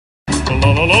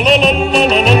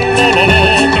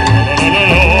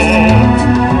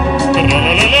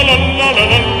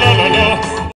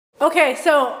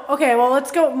Okay, well,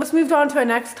 let's move on to our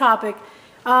next topic.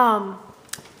 I'm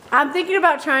thinking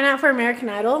about trying out for American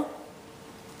Idol.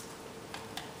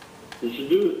 You should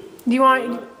do it. Do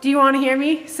you want to hear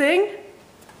me sing?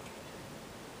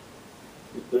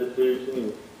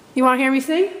 You want to hear me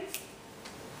sing?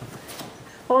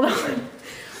 Hold on.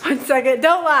 1 second.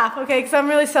 Don't laugh, okay? Because I'm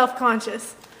really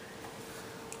self-conscious.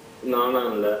 No, I'm not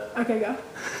on that. Okay, go.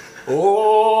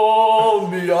 O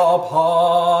mia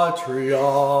patria,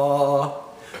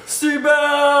 si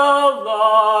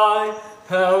bella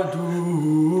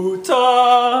perduta,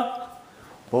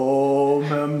 o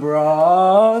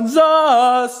membranza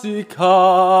si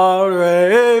carefata.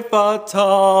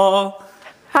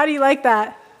 How do you like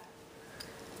that?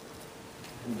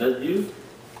 That's you?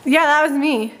 Yeah, that was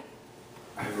me.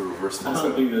 I have a reverse I don't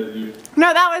falsetto. think that's you.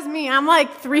 No, that was me. I'm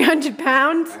like 300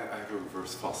 pounds. I have a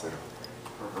reverse falsetto.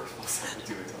 Reverse falsetto.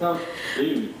 Do it. No,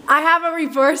 dude. I have a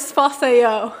reverse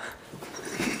falsetto.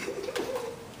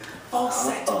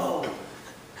 Falsetto.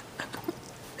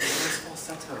 Reverse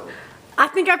falsetto. I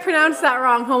think I pronounced that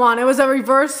wrong. Hold on. It was a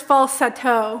reverse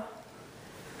falsetto.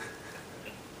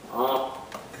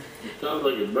 It sounds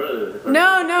like your brother.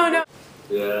 No, no, no.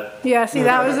 Yeah. Yeah, see,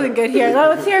 that wasn't good here.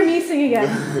 Let's hear me sing again.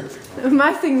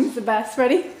 My singing's the best.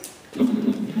 Ready?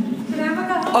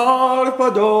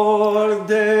 Arpador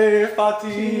de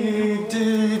fati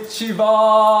dicivati,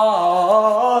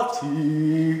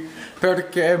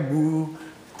 perché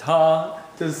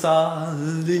mutate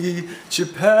sali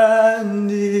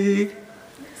cipenni.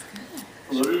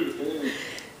 What are you saying?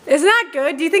 Isn't that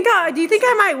good? Do you think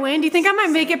I might win? Do you think I might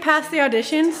make it past the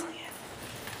auditions?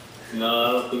 No,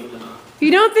 I don't think so.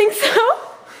 You don't think so?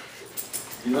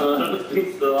 No, I don't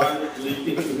think so,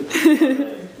 honestly.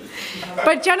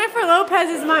 But Jennifer Lopez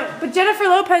is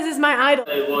my idol.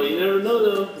 Hey, well, you never know,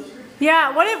 though.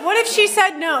 Yeah, what if she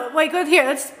said no? Wait,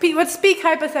 let's speak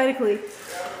hypothetically.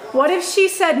 What if she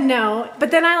said no,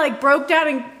 but then I like broke down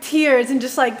in tears and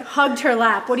just like hugged her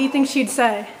lap? What do you think she'd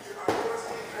say?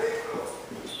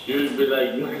 She would be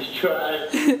like, nice try.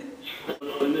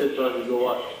 Doing this so I can go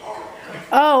watch.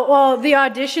 Oh, well, the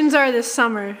auditions are this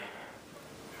summer.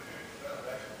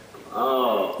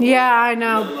 Oh. Yeah, I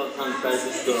know. No time to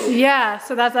practice, so. Yeah,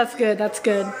 so that's good. That's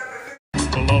good.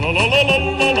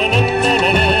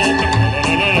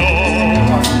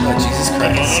 Jesus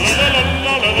Christ.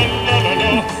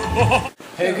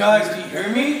 Hey guys, can you hear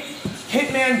me?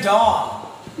 Hitman Dom.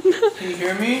 Can you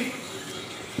hear me?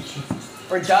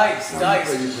 Or Dice.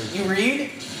 You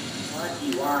read? What do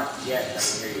you want?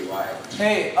 Yes, I can hear you. Why?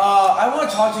 Hey, I want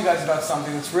to talk to you guys about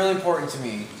something that's really important to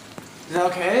me. Is that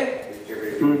okay?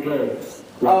 Okay.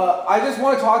 I just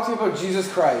want to talk to you about Jesus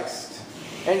Christ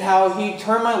and how he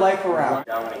turned my life around.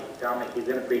 Dominic, he's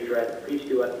gonna preach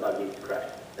to us about Jesus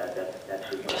Christ.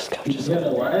 That's You said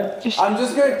a what? I'm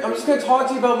just gonna talk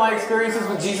to you about my experiences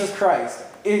with Jesus Christ.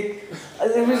 It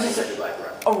was just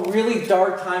a really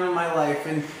dark time in my life,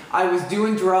 and I was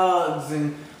doing drugs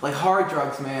and like hard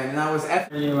drugs, man, and I was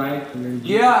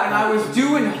yeah, and I was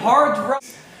doing hard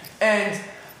drugs, and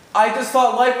I just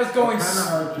thought life was going. What kind of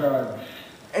hard drugs?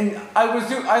 And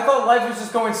I thought life was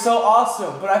just going so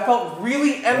awesome, but I felt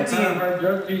really empty. What kind of hard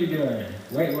drugs are you doing?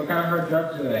 Wait, what kind of hard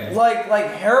drugs are they?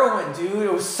 Like heroin, dude.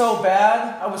 It was so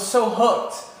bad. I was so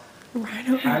hooked.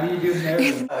 How do you do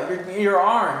heroin? Your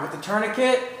arm with the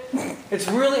tourniquet. It's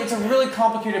a really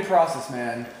complicated process,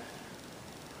 man.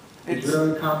 It's a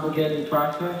really complicated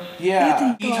process?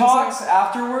 Yeah. Detox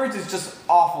afterwards is just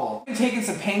awful. I'm taking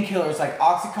some painkillers like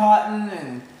Oxycontin,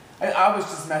 and I was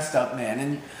just messed up, man.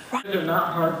 And These are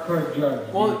not hardcore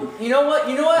drugs. well, you know what?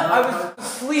 I was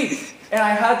asleep, and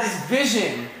I had this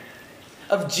vision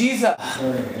of Jesus.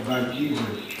 About Jesus.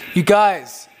 You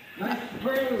guys. Let's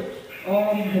pray.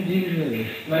 Oh, Jesus.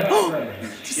 Let's pray.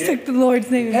 Just took the Lord's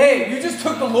name in vain. Hey, you just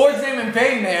took the Lord's name in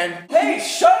vain, man. Hey,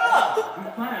 shut up! I'm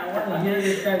fine. I want to hear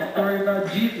this guy's story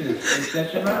about Jesus. And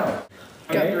shut your mouth.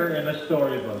 Character in a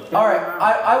storybook. All right,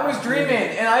 I was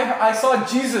dreaming, and I saw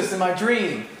Jesus in my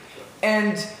dream,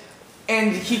 and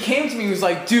he came to me. He was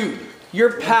like, "Dude,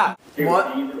 you're Pat."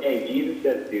 What? Hey, Jesus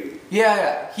says, dude.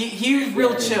 Yeah. He was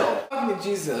real chill. Talking to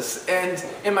Jesus, and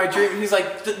in my dream, he's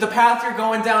like, "The path you're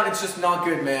going down, it's just not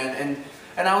good, man."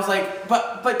 And I was like,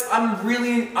 "But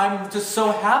I'm just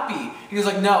so happy." He was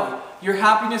like, "No, your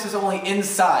happiness is only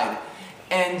inside,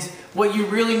 and what you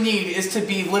really need is to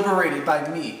be liberated by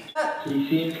me." He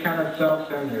seems kind of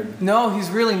self-centered. No, he's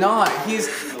really not. He's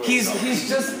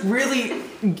just really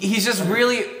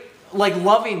like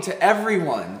loving to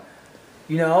everyone.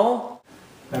 You know?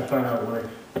 That's not how it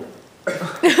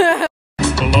works.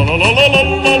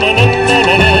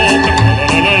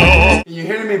 Can you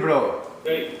hear me, bro?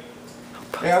 Hey.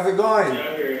 Hey, how's it going? Yeah,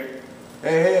 I hear you.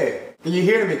 Hey, hey. Can you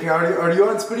hear me? Are you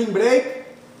on spring break?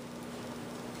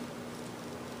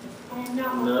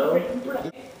 No.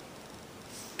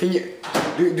 Can you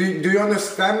do you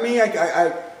understand me?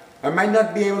 I might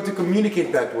not be able to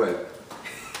communicate that well.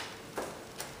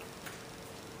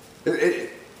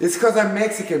 It's because I'm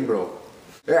Mexican, bro.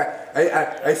 Yeah,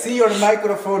 I see your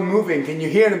microphone moving. Can you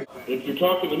hear me? If you're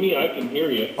talking to me, I can hear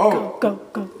you. Oh, Go.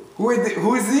 who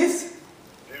is this?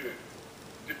 Dude,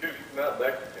 he's not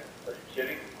Mexican. Are you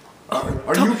kidding?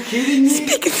 Are you kidding me?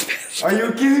 Speak in Spanish. Are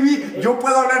you kidding me? Yo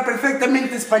puedo hablar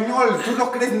perfectamente español. Tú no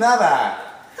crees nada.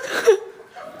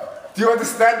 Do you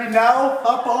understand me now,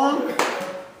 Hapong?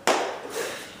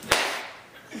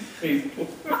 Hey.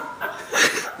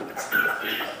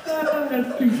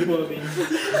 That's too funny.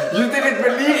 You didn't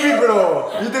believe me,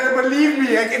 bro. You didn't believe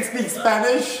me. I can speak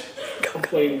Spanish. I'm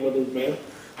playing with us, man.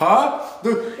 ¿Ah?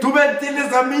 Tú me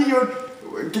entiendes a mí.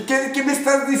 ¿Qué me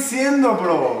estás diciendo,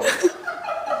 bro?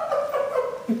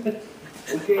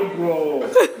 Okay, bro.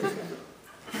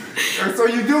 So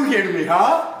you do hear me,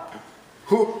 huh?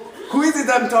 Who is it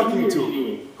I'm talking to?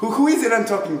 Who is it I'm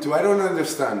talking to? I don't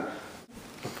understand.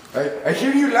 I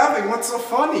hear you laughing. What's so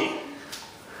funny?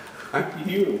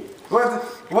 You. What?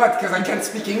 Because I can't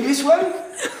speak English well?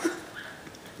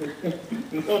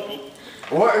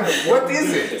 What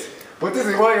is it? What is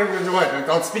it? What?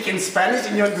 I'll speak in Spanish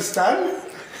and you understand?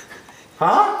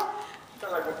 Huh?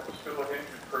 Sound like what the Phil Henry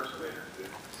impersonator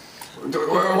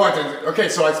did. What? Okay,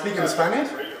 so I speak in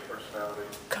Spanish? Radio personality.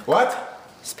 What?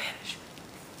 Spanish.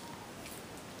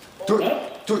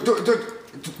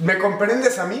 ¿Me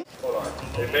comprendes a mí? Hold on.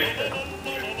 It makes sense.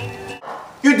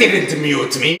 You didn't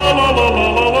mute me.